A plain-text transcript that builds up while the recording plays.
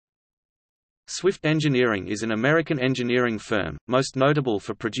Swift Engineering is an American engineering firm, most notable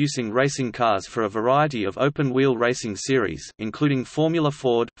for producing racing cars for a variety of open-wheel racing series, including Formula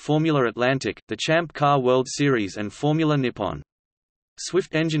Ford, Formula Atlantic, the Champ Car World Series and Formula Nippon.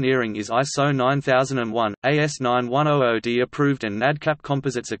 Swift Engineering is ISO 9001, AS9100D approved and NADCAP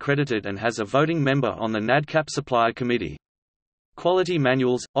Composites accredited and has a voting member on the NADCAP Supplier Committee. Quality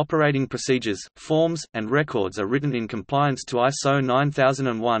manuals, operating procedures, forms, and records are written in compliance to ISO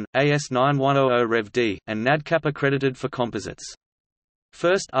 9001, AS9100 Rev D, and NADCAP accredited for composites.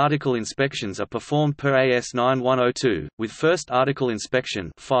 First article inspections are performed per AS 9102, with first article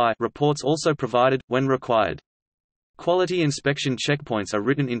inspection reports also provided, when required. Quality inspection checkpoints are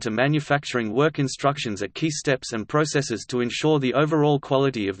written into manufacturing work instructions at key steps and processes to ensure the overall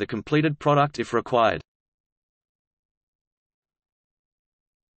quality of the completed product if required.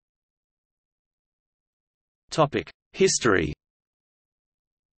 History.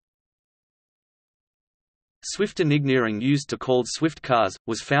 Swift Engineering, used to called Swift Cars,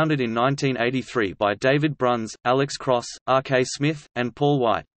 was founded in 1983 by David Bruns, Alex Cross, R.K. Smith, and Paul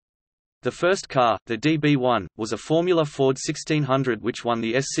White. The first car, the DB1, was a Formula Ford 1600 which won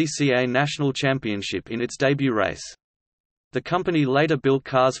the SCCA National Championship in its debut race. The company later built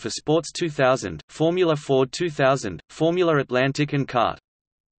cars for Sports 2000, Formula Ford 2000, Formula Atlantic and kart.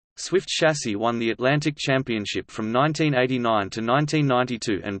 Swift Chassis won the Atlantic Championship from 1989 to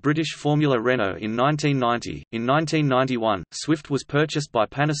 1992 and British Formula Renault in 1990. In 1991, Swift was purchased by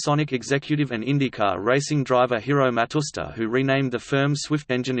Panasonic executive and IndyCar racing driver Hiro Matsushita, who renamed the firm Swift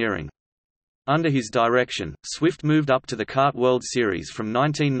Engineering. Under his direction, Swift moved up to the Kart World Series from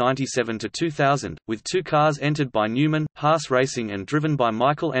 1997 to 2000, with 2 cars entered by Newman, Haas Racing and driven by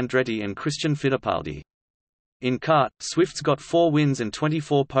Michael Andretti and Christian Fittipaldi. In kart, Swift's got 4 wins and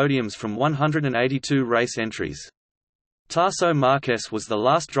 24 podiums from 182 race entries. Tasso Marquez was the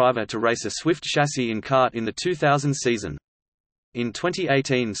last driver to race a Swift chassis in kart in the 2000 season. In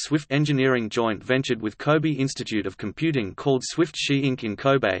 2018, Swift Engineering joint ventured with Kobe Institute of Computing called Swift Shi Inc. in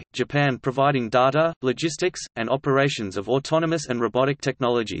Kobe, Japan, providing data, logistics, and operations of autonomous and robotic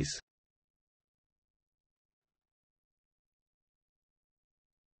technologies.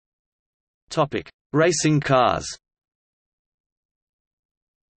 Racing cars.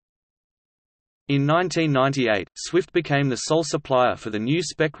 In 1998, Swift became the sole supplier for the new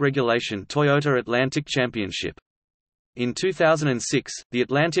spec regulation Toyota Atlantic Championship. In 2006, the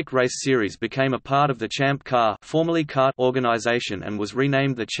Atlantic Race Series became a part of the Champ Car, formerly Kart organization, and was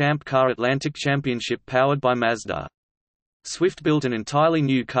renamed the Champ Car Atlantic Championship powered by Mazda. Swift built an entirely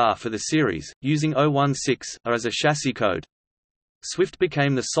new car for the series, using 016 as a chassis code. Swift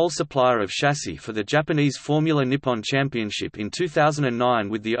became the sole supplier of chassis for the Japanese Formula Nippon Championship in 2009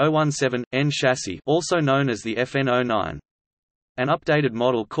 with the 017N chassis, also known as the FN09. An updated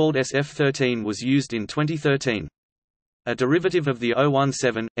model called SF13 was used in 2013. A derivative of the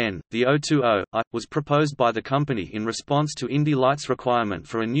 017N, the 020I, was proposed by the company in response to Indy Lights' requirement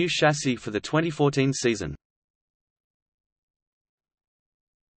for a new chassis for the 2014 season.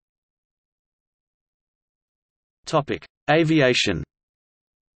 Aviation.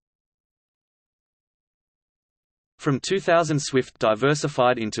 From 2000, Swift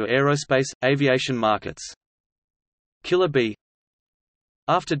diversified into aerospace, aviation markets. Killer Bee.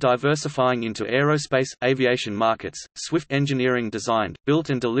 After diversifying into aerospace, aviation markets, Swift Engineering designed, built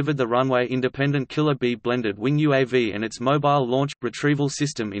and delivered the runway-independent Killer Bee blended wing UAV and its mobile launch retrieval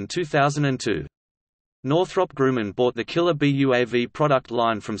system in 2002. Northrop Grumman bought the Killer Bee UAV product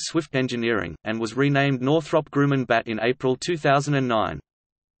line from Swift Engineering, and was renamed Northrop Grumman BAT in April 2009.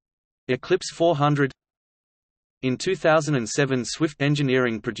 Eclipse 400. In 2007, Swift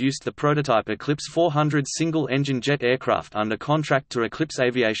Engineering produced the prototype Eclipse 400 single-engine jet aircraft under contract to Eclipse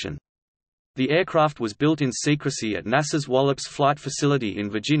Aviation. The aircraft was built in secrecy at NASA's Wallops Flight Facility in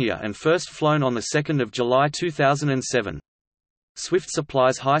Virginia and first flown on 2 July 2007. Swift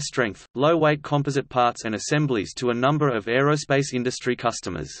supplies high-strength, low-weight composite parts and assemblies to a number of aerospace industry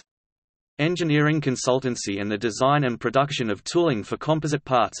customers. Engineering consultancy and the design and production of tooling for composite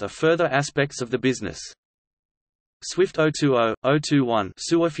parts are further aspects of the business. Swift 020, 021,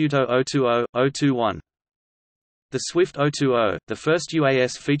 Suafuto 020, 021. The Swift 020, the first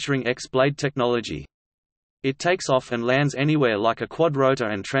UAS featuring X-blade technology. It takes off and lands anywhere like a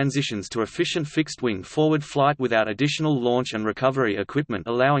quadrotor and transitions to efficient fixed-wing forward flight without additional launch and recovery equipment,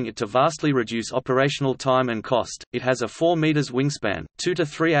 allowing it to vastly reduce operational time and cost. It has a 4 meters wingspan, 2 to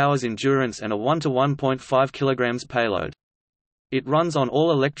 3 hours endurance and a 1 to 1.5 kilograms payload. It runs on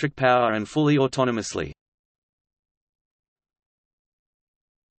all-electric power and fully autonomously.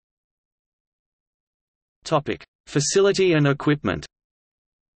 Facility and equipment.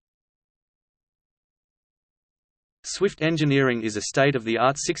 Swift Engineering is a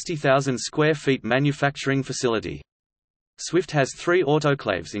state-of-the-art 60,000 square feet manufacturing facility. Swift has 3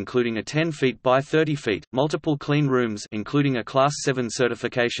 autoclaves including a 10 feet by 30 feet, multiple clean rooms including a Class 7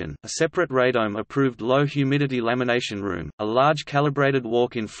 certification, a separate radome-approved low-humidity lamination room, a large calibrated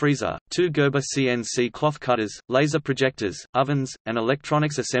walk-in freezer, 2 Gerber CNC cloth cutters, laser projectors, ovens, an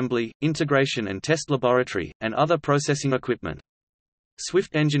electronics assembly, integration and test laboratory, and other processing equipment.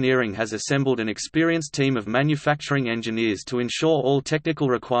 Swift Engineering has assembled an experienced team of manufacturing engineers to ensure all technical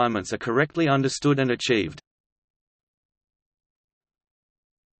requirements are correctly understood and achieved.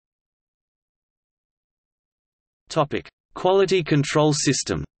 Topic: Quality control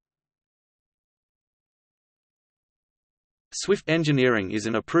system. Swift Engineering is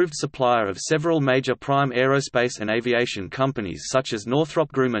an approved supplier of several major prime aerospace and aviation companies such as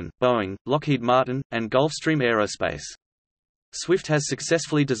Northrop Grumman, Boeing, Lockheed Martin, and Gulfstream Aerospace. Swift has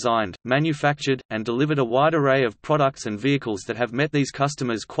successfully designed, manufactured, and delivered a wide array of products and vehicles that have met these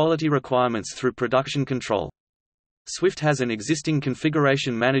customers' quality requirements through production control. Swift has an existing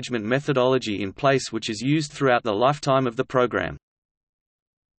configuration management methodology in place which is used throughout the lifetime of the program.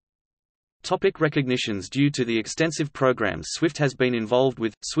 Topic: recognitions. Due to the extensive programs Swift has been involved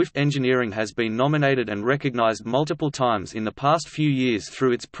with, Swift Engineering has been nominated and recognized multiple times in the past few years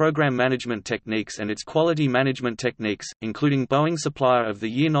through its program management techniques and its quality management techniques, including Boeing Supplier of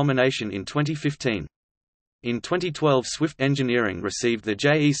the Year nomination in 2015. In 2012, Swift Engineering received the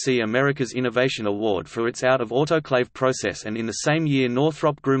JEC America's Innovation Award for its out-of-autoclave process, and in the same year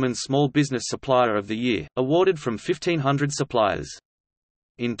Northrop Grumman Small Business Supplier of the Year, awarded from 1,500 suppliers.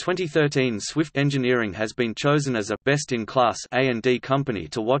 In 2013, Swift Engineering has been chosen as a Best-in-Class A&D company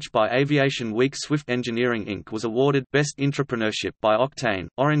to watch by Aviation Week. Swift Engineering Inc. was awarded Best Entrepreneurship by Octane,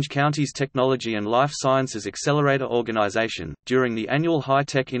 Orange County's Technology and Life Sciences Accelerator Organization, during the annual High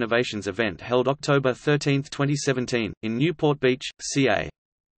Tech Innovations event held October 13, 2017, in Newport Beach, CA.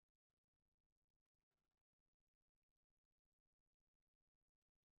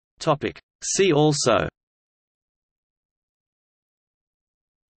 See also: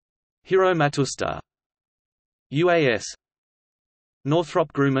 Hiromatusta, UAS,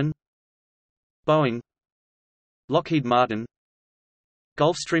 Northrop Grumman, Boeing, Lockheed Martin,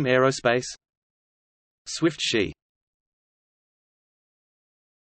 Gulfstream Aerospace, Swift She.